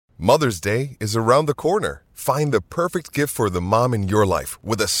Mother's Day is around the corner. Find the perfect gift for the mom in your life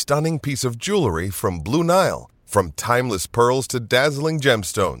with a stunning piece of jewelry from Blue Nile. From timeless pearls to dazzling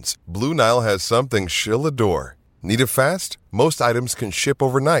gemstones, Blue Nile has something she'll adore. Need it fast? Most items can ship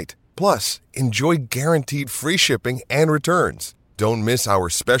overnight. Plus, enjoy guaranteed free shipping and returns. Don't miss our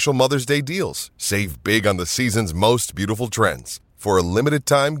special Mother's Day deals. Save big on the season's most beautiful trends. For a limited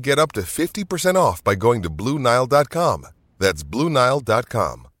time, get up to 50% off by going to BlueNile.com. That's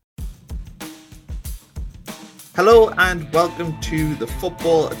BlueNile.com. Hello and welcome to the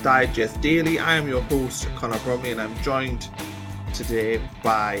Football Digest Daily. I am your host, Conor Bromley, and I'm joined today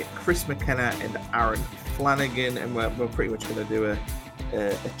by Chris McKenna and Aaron Flanagan, and we're pretty much going to do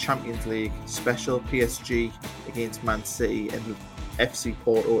a Champions League special. PSG against Man City and FC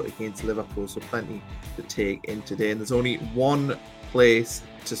Porto against Liverpool, so plenty to take in today. And there's only one place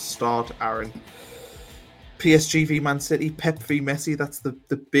to start, Aaron. PSG v Man City, Pep v Messi, that's the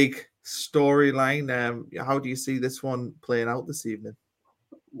big storyline. How do you see this one playing out this evening?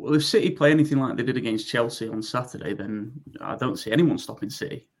 Well, if City play anything like they did against Chelsea on Saturday, then I don't see anyone stopping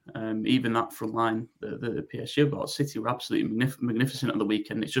City. Even that front line, the PSG have got, City were absolutely magnificent on the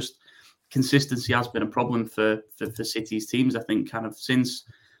weekend. It's just consistency has been a problem for City's teams, I think, since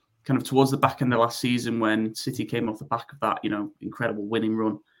towards the back end of last season when City came off the back of that, incredible winning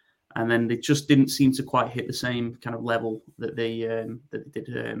run. And then they just didn't seem to quite hit the same kind of level that they did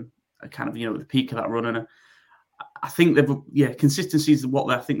at the peak of that run. And I think consistency is what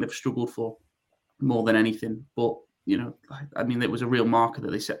I think they've struggled for more than anything. But, it was a real marker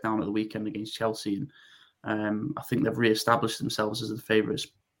that they set down at the weekend against Chelsea. And I think they've re-established themselves as the favourites,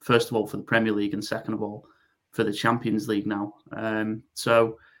 first of all, for the Premier League and second of all, for the Champions League now.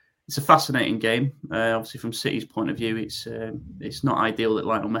 So it's a fascinating game. Obviously, from City's point of view, it's not ideal that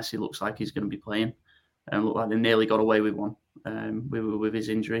Lionel Messi looks like he's going to be playing. Looked like they nearly got away with one with his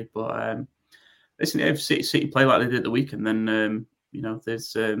injury. But listen, if City play like they did at the weekend, then they're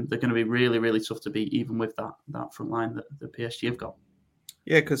going to be really, really tough to beat, even with that front line that the PSG have got.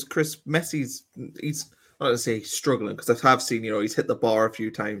 Yeah, because Chris Messi's he's not to say struggling, because I have seen he's hit the bar a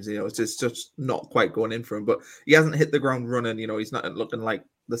few times. It's just not quite going in for him. But he hasn't hit the ground running. He's not looking like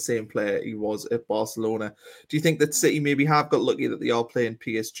the same player he was at Barcelona. Do you think that City maybe have got lucky that they are playing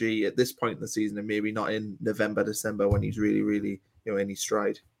PSG at this point in the season and maybe not in November, December when he's really, really in his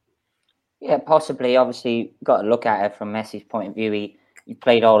stride? Yeah, possibly. Obviously, got to look at it from Messi's point of view. He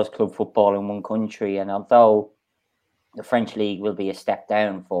played all his club football in one country, and although the French league will be a step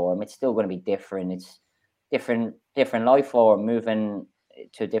down for him, it's still going to be different. It's different life for him, moving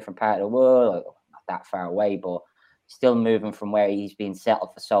to a different part of the world, not that far away, but still moving from where he's been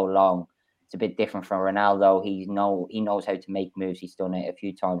settled for so long. It's a bit different from Ronaldo. He knows how to make moves. He's done it a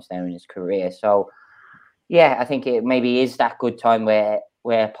few times now in his career. So, yeah, I think it maybe is that good time where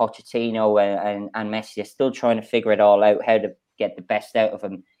Pochettino and Messi are still trying to figure it all out, how to get the best out of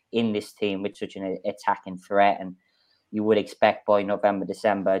him in this team with such an attacking threat. And you would expect by November,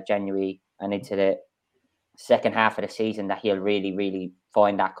 December, January, and into the second half of the season that he'll really, really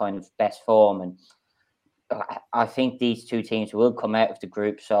find that kind of best form. And I think these two teams will come out of the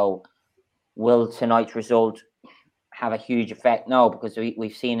group. So will tonight's result have a huge effect? No, because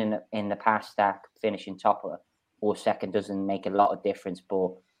we've seen in the past that finishing top or second doesn't make a lot of difference.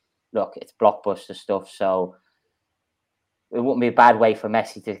 But look, it's blockbuster stuff. So it wouldn't be a bad way for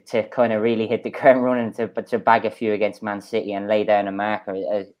Messi to kind of really hit the ground running to bag a few against Man City and lay down a marker.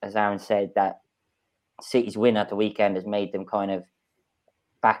 As Aaron said, that City's win at the weekend has made them kind of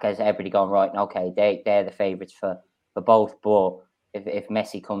back as everybody gone, right, okay, they're the favourites for both. But if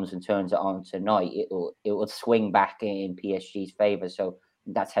Messi comes and turns it on tonight, it will swing back in PSG's favour. So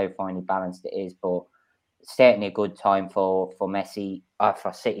that's how finely balanced it is. But it's certainly a good time for Messi,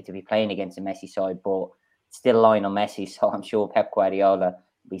 for City to be playing against the Messi side, but still Lionel Messi. So I'm sure Pep Guardiola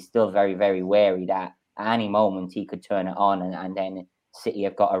will be still very, very wary that at any moment he could turn it on and then City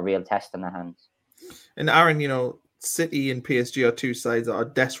have got a real test on their hands. And Aaron, City and PSG are two sides that are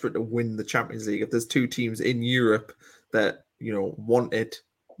desperate to win the Champions League. If there's two teams in Europe that, want it,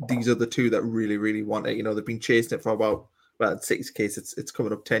 these are the two that really, really want it. They've been chasing it for in City's case, it's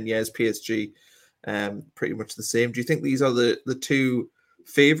coming up 10 years. PSG, pretty much the same. Do you think these are the two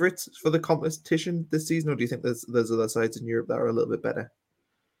favourites for the competition this season, or do you think there's other sides in Europe that are a little bit better?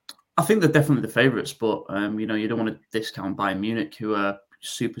 I think they're definitely the favourites, but you don't want to discount Bayern Munich, who are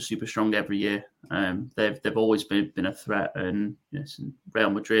super, super strong every year. They've always been a threat, and Real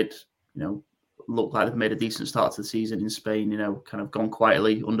Madrid, look like they've made a decent start to the season in Spain. Kind of gone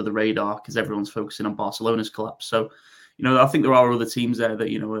quietly under the radar because everyone's focusing on Barcelona's collapse. So, I think there are other teams there that,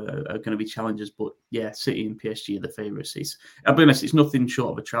 are going to be challengers. But yeah, City and PSG are the favourites. I'll be honest, it's nothing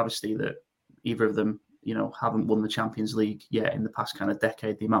short of a travesty that either of them, haven't won the Champions League yet in the past kind of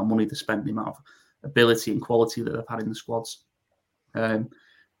decade. The amount of money they spent, the amount of ability and quality that they've had in the squads.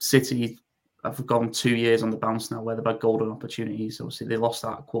 City have gone 2 years on the bounce now where they've had golden opportunities. Obviously, they lost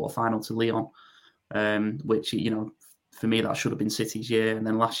that quarter-final to Lyon, which, for me, that should have been City's year. And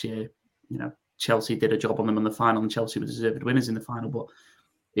then last year, Chelsea did a job on them in the final, and Chelsea were deserved winners in the final. But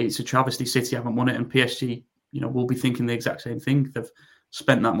it's a travesty City haven't won it, and PSG, will be thinking the exact same thing. They've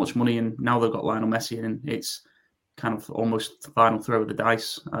spent that much money, and now they've got Lionel Messi, and it's kind of almost the final throw of the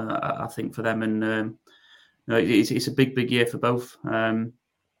dice, I think, for them. And it's a big, big year for both.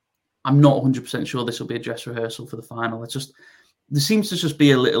 I'm not 100% sure this will be a dress rehearsal for the final. There seems to just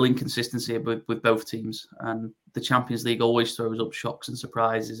be a little inconsistency with both teams, and the Champions League always throws up shocks and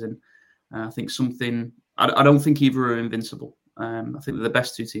surprises. And I think I don't think either are invincible. I think they're the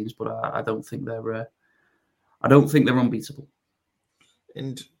best two teams, but I don't think they're unbeatable.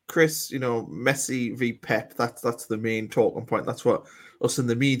 And Chris, Messi v Pep, that's the main talking point. That's what us in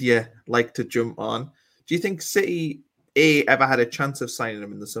the media like to jump on. Do you think City ever had a chance of signing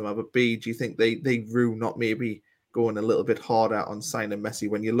him in the summer? But B, do you think they rue not maybe going a little bit harder on signing Messi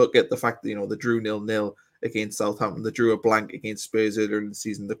when you look at the fact that they drew 0-0 against Southampton, they drew a blank against Spurs earlier in the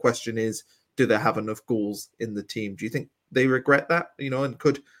season? The question is, do they have enough goals in the team? Do you think they regret that? And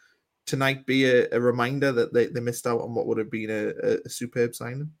could tonight be a reminder that they missed out on what would have been a superb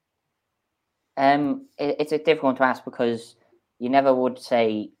signing? It's a difficult one to ask because you never would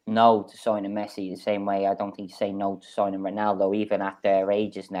say no to signing Messi the same way I don't think you say no to signing Ronaldo, even at their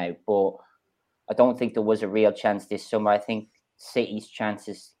ages now. But I don't think there was a real chance this summer. I think City's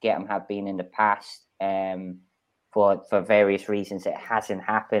chances to get him have been in the past. For various reasons, it hasn't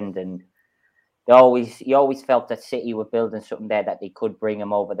happened, and you always felt that City were building something there that they could bring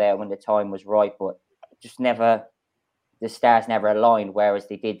him over there when the time was right, but just never, the stars never aligned. Whereas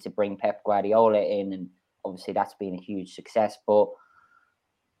they did to bring Pep Guardiola in, and obviously that's been a huge success. But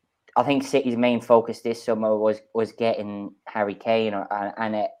I think City's main focus this summer was getting Harry Kane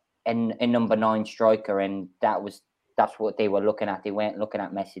and a number 9 striker, and that's what they were looking at. They weren't looking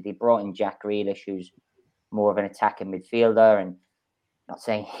at Messi. They brought in Jack Grealish, who's more of an attacking midfielder, and not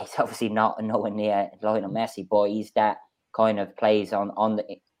saying he's obviously not nowhere near Lionel Messi, but he's that kind of plays on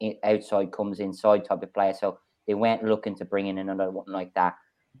the outside, comes inside type of player. So they weren't looking to bring in another one like that.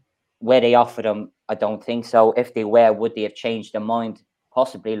 Where they offered him, I don't think so. If they were, would they have changed their mind?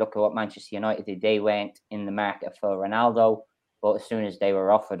 Possibly. Look at what Manchester United did. They went in the market for Ronaldo, but as soon as they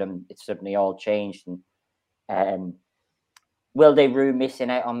were offered him, it suddenly all changed. And will they rue missing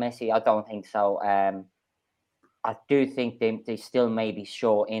out on Messi? I don't think so. I do think they still may be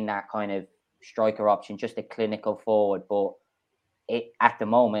short in that kind of striker option, just a clinical forward. But at the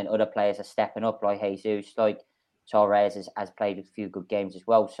moment, other players are stepping up, like Jesus, like Torres has played a few good games as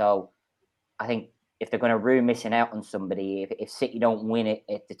well. So I think if they're going to rue missing out on somebody, if City don't win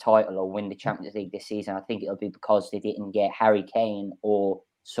the title or win the Champions League this season, I think it'll be because they didn't get Harry Kane or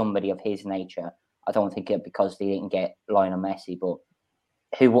somebody of his nature. I don't think it's because they didn't get Lionel Messi, but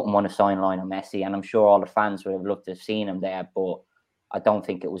who wouldn't want to sign Lionel Messi? And I'm sure all the fans would have loved to have seen him there, but I don't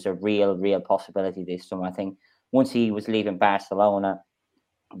think it was a real possibility this summer. I think once he was leaving Barcelona,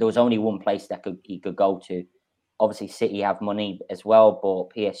 there was only one place that he could go to. Obviously, City have money as well,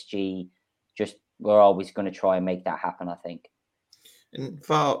 but PSG we're always going to try and make that happen, I think. And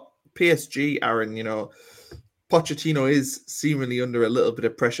for PSG, Aaron, Pochettino is seemingly under a little bit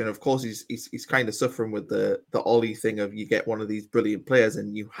of pressure. And of course, he's kind of suffering with the Ollie thing of you get one of these brilliant players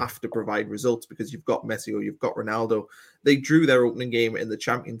and you have to provide results because you've got Messi or you've got Ronaldo. They drew their opening game in the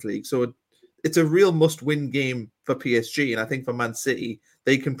Champions League. So it's a real must-win game for PSG. And I think for Man City,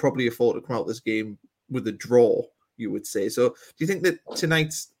 they can probably afford to come out this game with a draw, you would say. So do you think that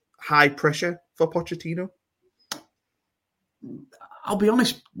tonight's high pressure for Pochettino? I'll be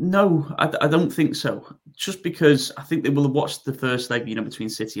honest, no, I don't think so. Just because I think they will have watched the first leg, between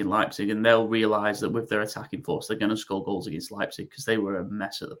City and Leipzig, and they'll realise that with their attacking force, they're going to score goals against Leipzig because they were a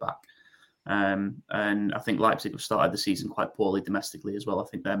mess at the back. And I think Leipzig have started the season quite poorly domestically as well. I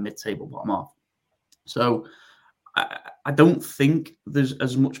think they're mid-table bottom half. So I don't think there's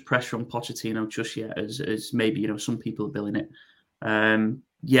as much pressure on Pochettino just yet as maybe, some people are billing it.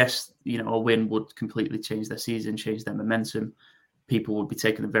 Yes, a win would completely change their season, change their momentum. People would be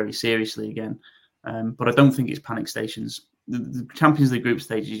taking them very seriously again. But I don't think it's panic stations. The Champions League group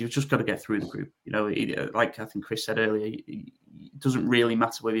stages, you've just got to get through the group. Like I think Chris said earlier, it doesn't really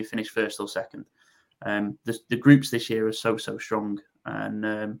matter whether you finish first or second. The groups this year are so strong.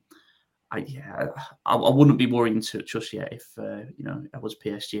 And I wouldn't be worrying just yet if I was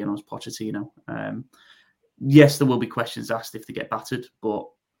PSG and I was Pochettino. Yes, there will be questions asked if they get battered, but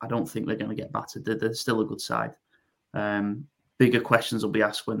I don't think they're going to get battered. They're still a good side. Bigger questions will be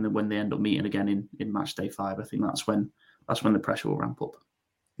asked when they end up meeting again in match day 5. I think that's when the pressure will ramp up.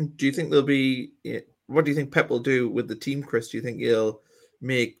 Do you think there'll be? What do you think Pep will do with the team, Chris? Do you think he'll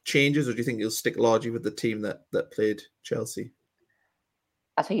make changes, or do you think he'll stick largely with the team that played Chelsea?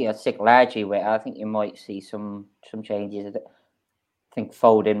 I think he'll stick largely with it. I think you might see some changes. I think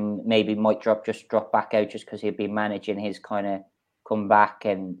Foden maybe might drop back out just because he'll be managing his kind of comeback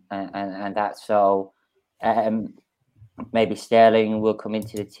and that. So maybe Sterling will come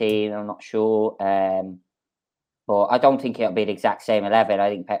into the team. I'm not sure. But I don't think it'll be the exact same 11. I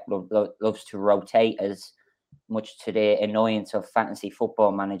think Pep loves to rotate, as much to the annoyance of fantasy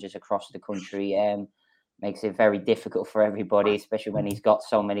football managers across the country. Makes it very difficult for everybody, especially when he's got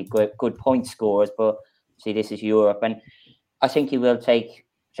so many good point scorers. But see, this is Europe, and I think he will take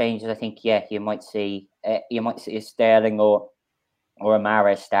changes. I think you might see a Sterling or a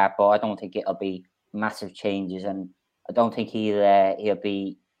Mahrez start, but I don't think it'll be massive changes, and I don't think he'll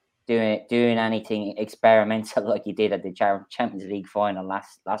be doing anything experimental like he did at the Champions League final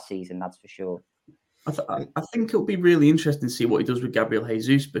last season. That's for sure. I think it'll be really interesting to see what he does with Gabriel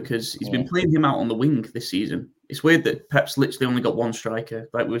Jesus, because he's been playing him out on the wing this season. It's weird that Pep's literally only got one striker.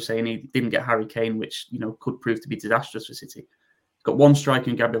 Like we were saying, he didn't get Harry Kane, which could prove to be disastrous for City. He's got one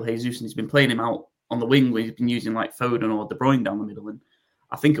striker in Gabriel Jesus, and he's been playing him out on the wing where he's been using like Foden or De Bruyne down the middle. And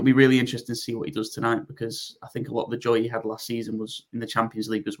I think it'll be really interesting to see what he does tonight, because I think a lot of the joy he had last season was in the Champions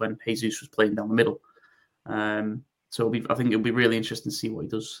League, was when Jesus was playing down the middle. So I think it'll be really interesting to see what he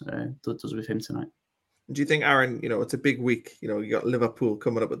does with him tonight. Do you think, Aaron, it's a big week, you got Liverpool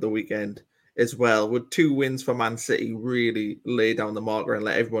coming up at the weekend as well. Would 2 wins for Man City really lay down the marker and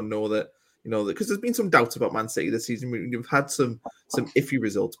let everyone know that, because there's been some doubts about Man City this season. We've had some iffy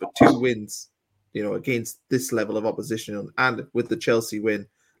results, but 2 wins, against this level of opposition, and with the Chelsea win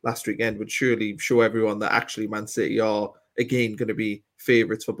last weekend, would surely show everyone that actually Man City are, again, going to be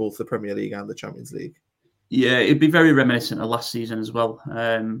favourites for both the Premier League and the Champions League. Yeah, it'd be very reminiscent of last season as well.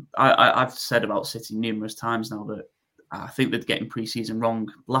 I've said about City numerous times now that I think they're getting pre-season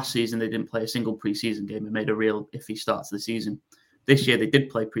wrong. Last season, they didn't play a single pre-season game and made a real iffy start to the season. This year, they did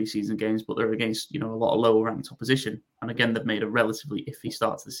play pre-season games, but they're against a lot of lower-ranked opposition. And again, they've made a relatively iffy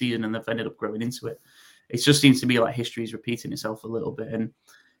start to the season, and they've ended up growing into it. It just seems to be like history's repeating itself a little bit. And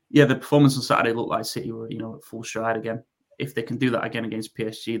yeah, the performance on Saturday looked like City were at full stride again. If they can do that again against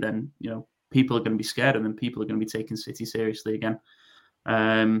PSG, then people are going to be scared, and then people are going to be taking City seriously again,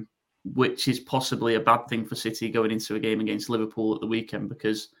 which is possibly a bad thing for City going into a game against Liverpool at the weekend,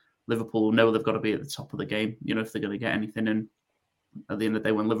 because Liverpool know they've got to be at the top of the game, if they're going to get anything. And at the end of the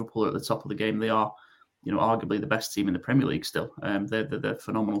day, when Liverpool are at the top of the game, they are, arguably the best team in the Premier League still. They're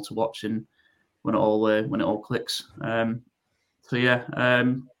phenomenal to watch, and when it all clicks.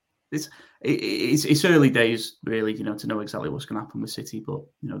 It's early days, really, to know exactly what's going to happen with City. But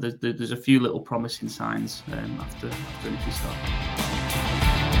there's a few little promising signs after an iffy start.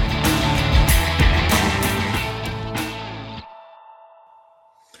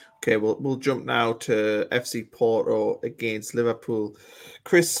 Okay, we'll jump now to FC Porto against Liverpool.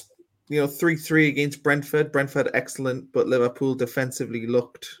 Chris, 3-3 against Brentford. Brentford excellent, but Liverpool defensively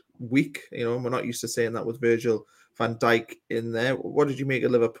looked weak. We're not used to saying that with Virgil van Dijk in there. What did you make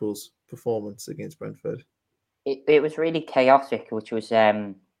of Liverpool's performance against Brentford? It was really chaotic, which was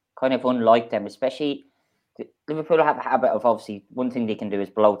kind of unlike them, especially Liverpool have a habit of, obviously, one thing they can do is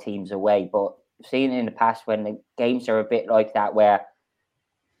blow teams away, but I've seen in the past when the games are a bit like that, where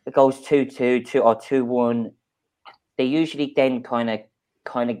it goes 2-2 or 2-1, they usually then kind of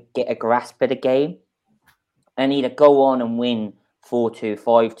get a grasp of the game and either go on and win 4-2,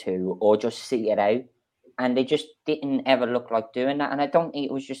 5-2, or just see it out. And they just didn't ever look like doing that. And I don't think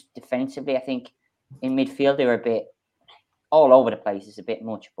it was just defensively. I think in midfield, they were a bit all over the place. It's a bit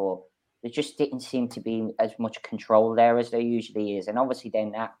much, but there just didn't seem to be as much control there as there usually is. And obviously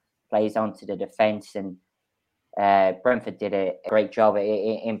then that plays onto the defence. And Brentford did a great job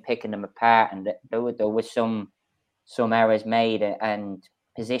in picking them apart. And there was some errors made, and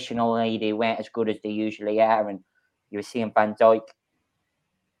positionally they weren't as good as they usually are. And you were seeing Van Dijk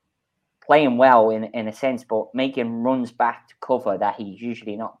playing well in a sense, but making runs back to cover that he's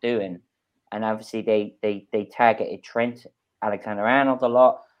usually not doing. And obviously they targeted Trent Alexander-Arnold a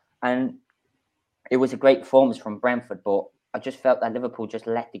lot. And it was a great performance from Brentford, but I just felt that Liverpool just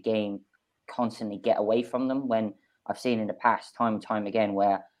let the game constantly get away from them, when I've seen in the past time and time again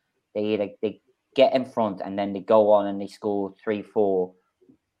where they get in front and then they go on and they score 3-4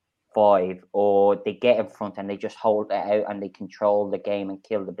 5, or they get in front and they just hold it out and they control the game and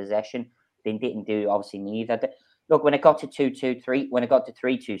kill the possession. They didn't do obviously neither. Look, when it got to 2-2-3, when it got to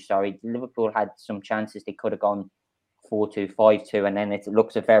 3-2, sorry, Liverpool had some chances. They could have gone 4-2, 5-2, and then it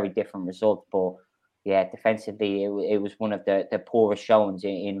looks a very different result. But yeah, defensively, it was one of the poorest showings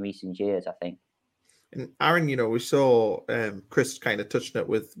in recent years, I think. And Aaron, we saw Chris kind of touching it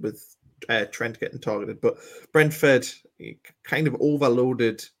with Trent getting targeted, but Brentford kind of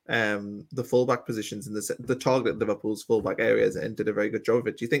overloaded the fullback positions in the targeted Liverpool's fullback areas and did a very good job of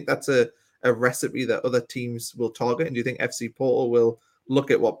it. Do you think that's a recipe that other teams will target? And do you think FC Porto will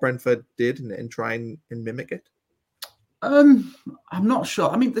look at what Brentford did and try and mimic it? I'm not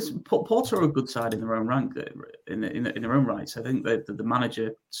sure. I mean, Porto are a good side in their own rank, in their own rights. I think that the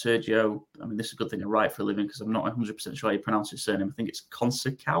manager Sergio. I mean, this is a good thing to write for a living because I'm not 100% sure how you pronounce his surname. I think it's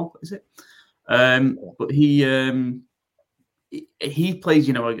Conceição, is it? But he plays,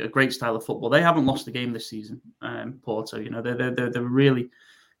 a great style of football. They haven't lost a game this season. Porto, they're a really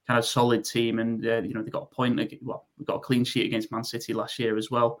kind of solid team, and they got a point. Well, we got a clean sheet against Man City last year as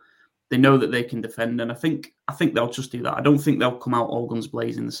well. They know that they can defend, and I think they'll just do that. I don't think they'll come out all guns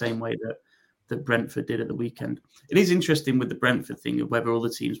blazing the same way that Brentford did at the weekend. It is interesting with the Brentford thing of whether other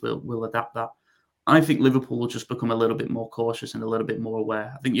teams will adapt that. I think Liverpool will just become a little bit more cautious and a little bit more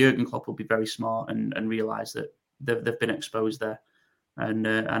aware. I think Jurgen Klopp will be very smart and realise that they've been exposed there, and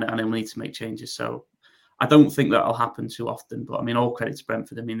he'll need to make changes. So I don't think that'll happen too often. But I mean, all credit to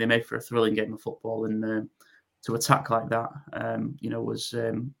Brentford. I mean, they made for a thrilling game of football, and to attack like that,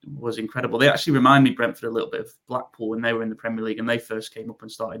 was incredible. They actually remind me, Brentford, a little bit of Blackpool when they were in the Premier League and they first came up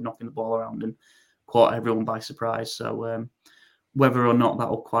and started knocking the ball around and caught everyone by surprise. So whether or not that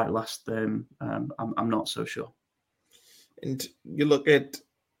will quite last, I'm not so sure. And you look at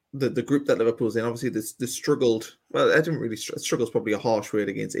the group that Liverpool's in, obviously they struggled. Well, I didn't really struggle is probably a harsh word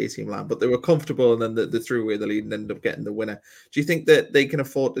against AC Milan, but they were comfortable and then they threw away the lead and ended up getting the winner. Do you think that they can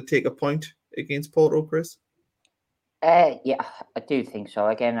afford to take a point against Porto, Chris? Yeah, I do think so.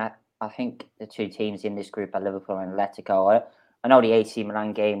 Again, I think the two teams in this group are Liverpool and Atletico. I know the AC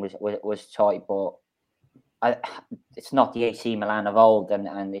Milan game was tight, but it's not the AC Milan of old,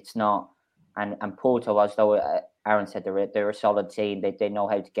 and it's not. And Porto, as though Aaron said, they're a solid team. They know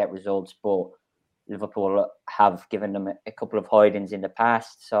how to get results, but Liverpool have given them a couple of hidings in the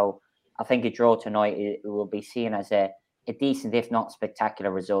past. So I think a draw tonight it will be seen as a decent, if not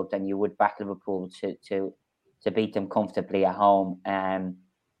spectacular, result. And you would back Liverpool to beat them comfortably at home.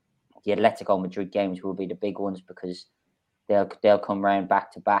 The Atletico Madrid games will be the big ones because they'll come round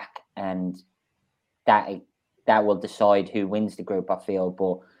back to back, and that will decide who wins the group, I feel.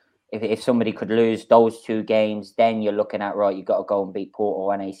 But if somebody could lose those two games, then you're looking at, right, you've got to go and beat Porto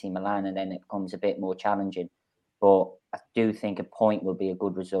and AC Milan, and then it becomes a bit more challenging. But I do think a point will be a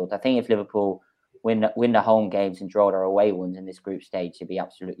good result. I think if Liverpool win the home games and draw their away ones in this group stage, you'd be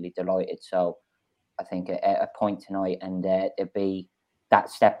absolutely delighted. So I think a point tonight, and it'd be that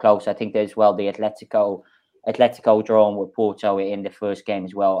step close. I think as well the Atletico drawing with Porto in the first game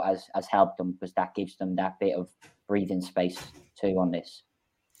as well has helped them, because that gives them that bit of breathing space too on this.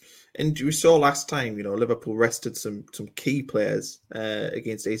 And we saw last time, Liverpool rested some key players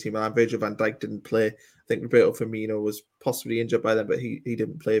against AC Milan. Virgil van Dijk didn't play. I think Roberto Firmino was possibly injured by then, but he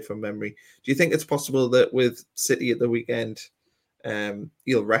didn't play from memory. Do you think it's possible that with City at the weekend,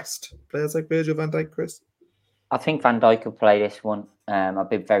 he'll rest players like Virgil van Dijk, Chris? I think Van Dijk will play this one. I'd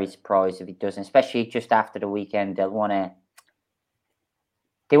be very surprised if he doesn't, especially just after the weekend. They won't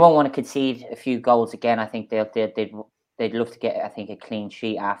want to concede a few goals again. I think they'd love to get, I think, a clean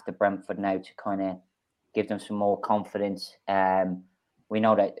sheet after Brentford now to kind of give them some more confidence. We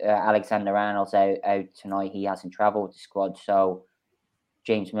know that Alexander Arnold's out tonight. He hasn't travelled with the squad, so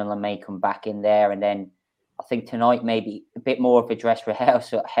James Milner may come back in there. And then I think tonight maybe a bit more of a dress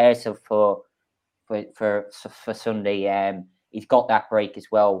rehearsal for Sunday. He's got that break as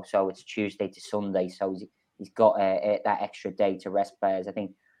well, so it's Tuesday to Sunday, so he's got that extra day to rest players. I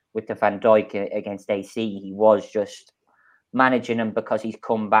think with the Van Dijk against AC, he was just managing him because he's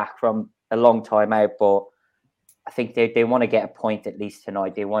come back from a long time out, but I think they want to get a point at least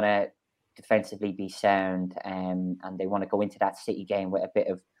tonight. They want to defensively be sound, and they want to go into that City game with a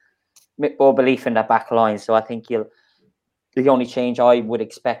bit more belief in that back line. So I think the only change I would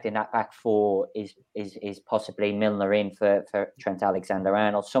expect in that back four is possibly Milner in for Trent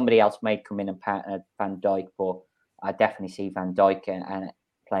Alexander-Arnold. Somebody else may come in and partner Van Dijk, but I definitely see Van Dijk and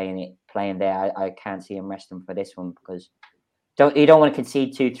playing there. I can't see him resting for this one, because you don't want to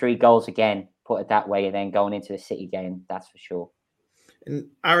concede 2-3 goals again, put it that way, and then going into the City game, that's for sure. And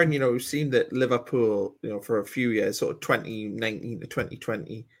Aaron, we've seen that Liverpool, for a few years, sort of 2019 to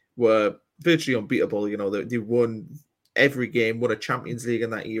 2020, were virtually unbeatable. You know, they won every game, won a Champions League in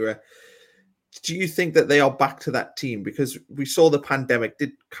that era. Do you think that they are back to that team? Because we saw the pandemic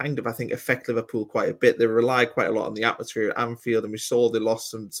did kind of, I think, affect Liverpool quite a bit. They relied quite a lot on the atmosphere at Anfield, and we saw they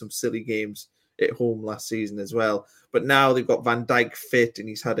lost some silly games at home last season as well. But now they've got Van Dijk fit, and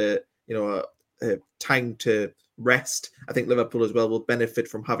he's had a time to rest. I think Liverpool as well will benefit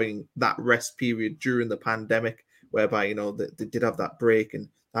from having that rest period during the pandemic, whereby, you know, they did have that break and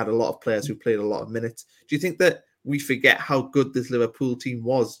had a lot of players who played a lot of minutes. Do you think that we forget how good this Liverpool team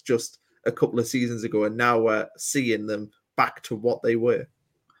was just a couple of seasons ago, and now we're seeing them back to what they were?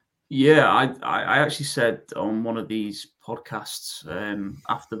 Yeah, I actually said on one of these podcasts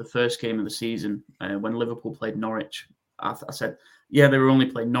after the first game of the season, when Liverpool played Norwich, I said, yeah, they were only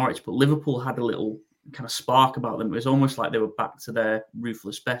playing Norwich, but Liverpool had a little kind of spark about them. It was almost like they were back to their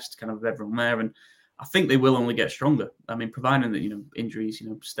ruthless best, kind of everyone there. And I think they will only get stronger. I mean, providing that, you know, injuries, you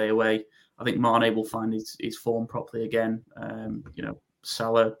know, stay away. I think Mane will find his form properly again. You know,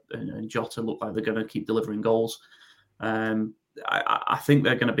 Salah and Jota look like they're going to keep delivering goals. I think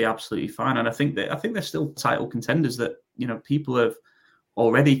they're going to be absolutely fine, and I think they're still title contenders. That, you know, people have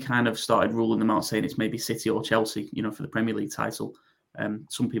already kind of started ruling them out, saying it's maybe City or Chelsea, you know, for the Premier League title.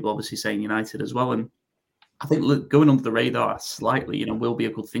 Some people obviously saying United as well, and I think going under the radar slightly, you know, will be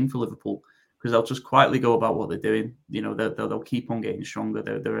a good thing for Liverpool, because they'll just quietly go about what they're doing. You know, they'll keep on getting stronger.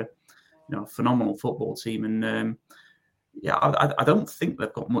 They're a, you know, phenomenal football team, and yeah, I don't think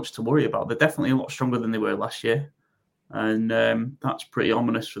they've got much to worry about. They're definitely a lot stronger than they were last year. And that's pretty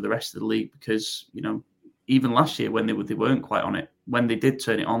ominous for the rest of the league, because, you know, even last year when they weren't quite on it, when they did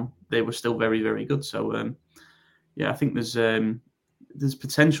turn it on, they were still very, very good. So, yeah, I think there's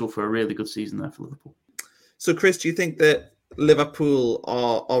potential for a really good season there for Liverpool. So, Chris, do you think that Liverpool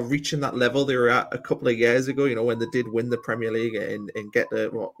are reaching that level they were at a couple of years ago, you know, when they did win the Premier League and get the,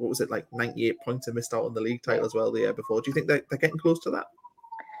 what was it, like 98 points and missed out on the league title as well the year before? Do you think they're getting close to that?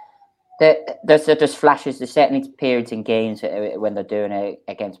 There's flashes. There's certainly periods in games when they're doing it.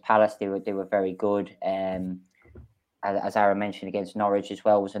 Against Palace, they were very good. As Aaron mentioned, against Norwich as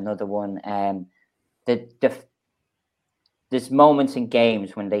well was another one. There's moments in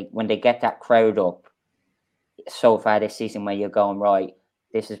games when they get that crowd up so far this season where you're going, right,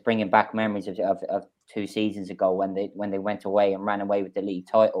 this is bringing back memories of 2 seasons ago when they went away and ran away with the league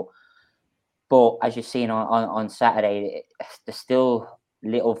title. But as you're seeing on Saturday, there's still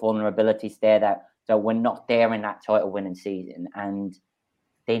little vulnerabilities there that were not there in that title winning season, and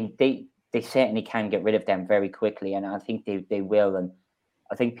they certainly can get rid of them very quickly, and I think they will. And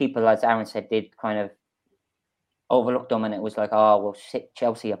I think people, as Aaron said, did kind of overlook them, and it was like, oh well,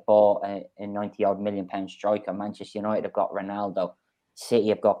 Chelsea have bought a 90-odd million pound striker, Manchester United have got Ronaldo, City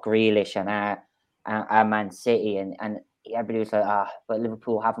have got Grealish, and our Man City, and everybody was like, but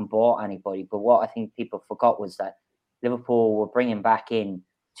Liverpool haven't bought anybody. But what I think people forgot was that Liverpool were bringing back in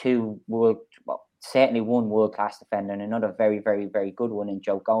certainly one world-class defender and another very, very, very good one in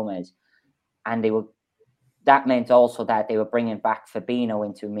Joe Gomez. And that meant also that they were bringing back Fabinho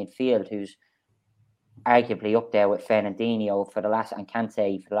into midfield, who's arguably up there with Fernandinho and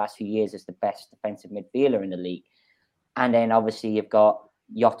Kante for the last few years as the best defensive midfielder in the league. And then obviously you've got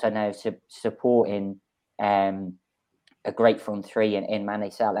Jota now supporting a great front three in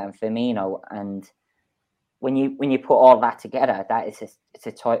Mane, Salah and Firmino. And when you put all that together, it's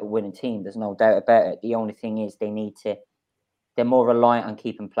a title winning team. There's no doubt about it. The only thing is they're more reliant on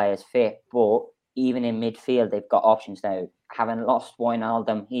keeping players fit. But even in midfield, they've got options now. Having lost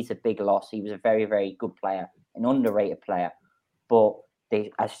Wijnaldum, he's a big loss. He was a very, very good player, an underrated player. But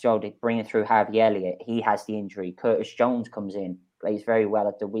as showed, they bringing through Harvey Elliott. He has the injury. Curtis Jones comes in, plays very well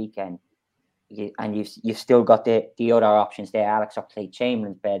at the weekend. And you've still got the other options there. Alex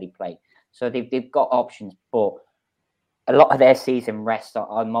Oxlade-Chamberlain's barely played. So they've got options, but a lot of their season rests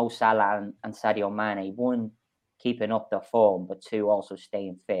on Mo Salah and Sadio Mane. 1, keeping up their form, but 2, also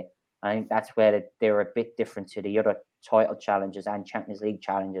staying fit. I think that's where they're a bit different to the other title challengers and Champions League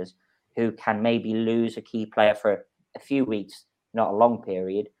challengers, who can maybe lose a key player for a few weeks, not a long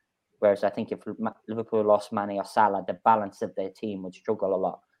period. Whereas I think if Liverpool lost Mane or Salah, the balance of their team would struggle a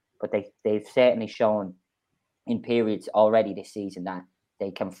lot. But they've certainly shown in periods already this season that they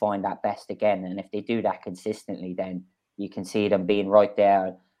can find that best again. And if they do that consistently, then you can see them being right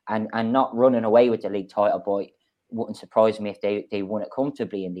there and not running away with the league title. But it wouldn't surprise me if they won it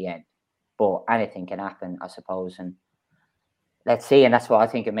comfortably in the end. But anything can happen, I suppose. And let's see. And that's what I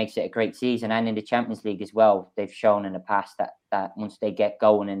think it makes it a great season. And in the Champions League as well, they've shown in the past that once they get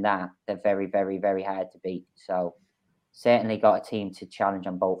going in that, they're very, very, very hard to beat. So certainly got a team to challenge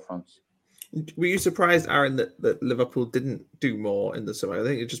on both fronts. Were you surprised, Aaron, that Liverpool didn't do more in the summer? I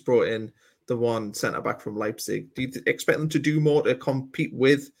think you just brought in the one centre back from Leipzig. Do you expect them to do more to compete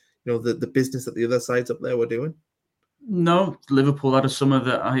with, the business that the other sides up there were doing? No, Liverpool had a summer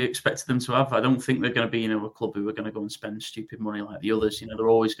that I expected them to have. I don't think they're going to be, a club who are going to go and spend stupid money like the others. They're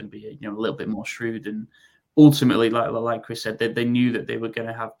always going to be, a little bit more shrewd. And ultimately, like Chris said, they knew that they were going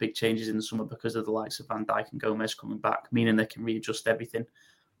to have big changes in the summer because of the likes of Van Dijk and Gomez coming back, meaning they can readjust everything.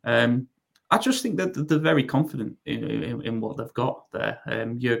 I just think that they're very confident in what they've got there.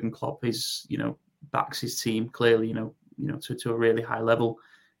 Jurgen Klopp is, backs his team clearly, to a really high level.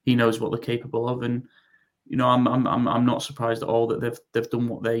 He knows what they're capable of, and I'm not surprised at all that they've done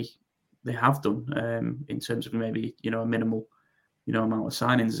what they have done in terms of maybe a minimal amount of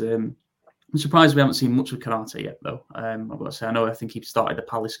signings. I'm surprised we haven't seen much of Konate yet, though. I've got to say, I think he started the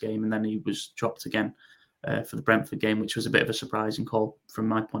Palace game and then he was dropped again for the Brentford game, which was a bit of a surprising call from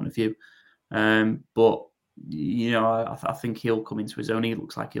my point of view. But I think he'll come into his own. He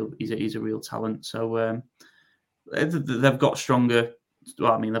looks like he's a real talent. So they've got stronger.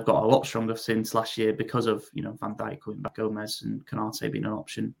 Well, they've got a lot stronger since last year because of Van Dijk coming back, Gomez and Konate being an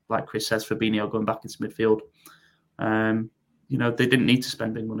option. Like Chris says, Fabinho going back into midfield. They didn't need to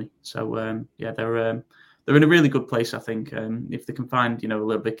spend big money. So they're in a really good place, I think. If they can find a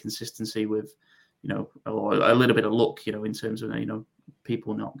little bit of consistency with or a little bit of luck, in terms of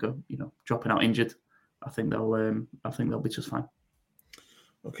people not dropping out injured, I think they'll be just fine.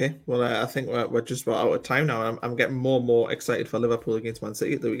 Okay, well, I think we're just about out of time now. I'm getting more and more excited for Liverpool against Man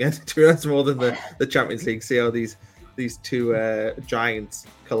City at the weekend. To be honest, more than the Champions League. See how these two giants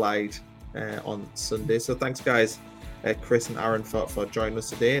collide on Sunday. So thanks, guys, Chris and Aaron, for joining us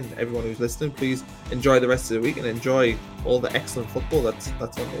today, and everyone who's listening. Please enjoy the rest of the week and enjoy all the excellent football that's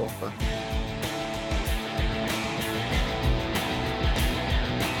on the offer.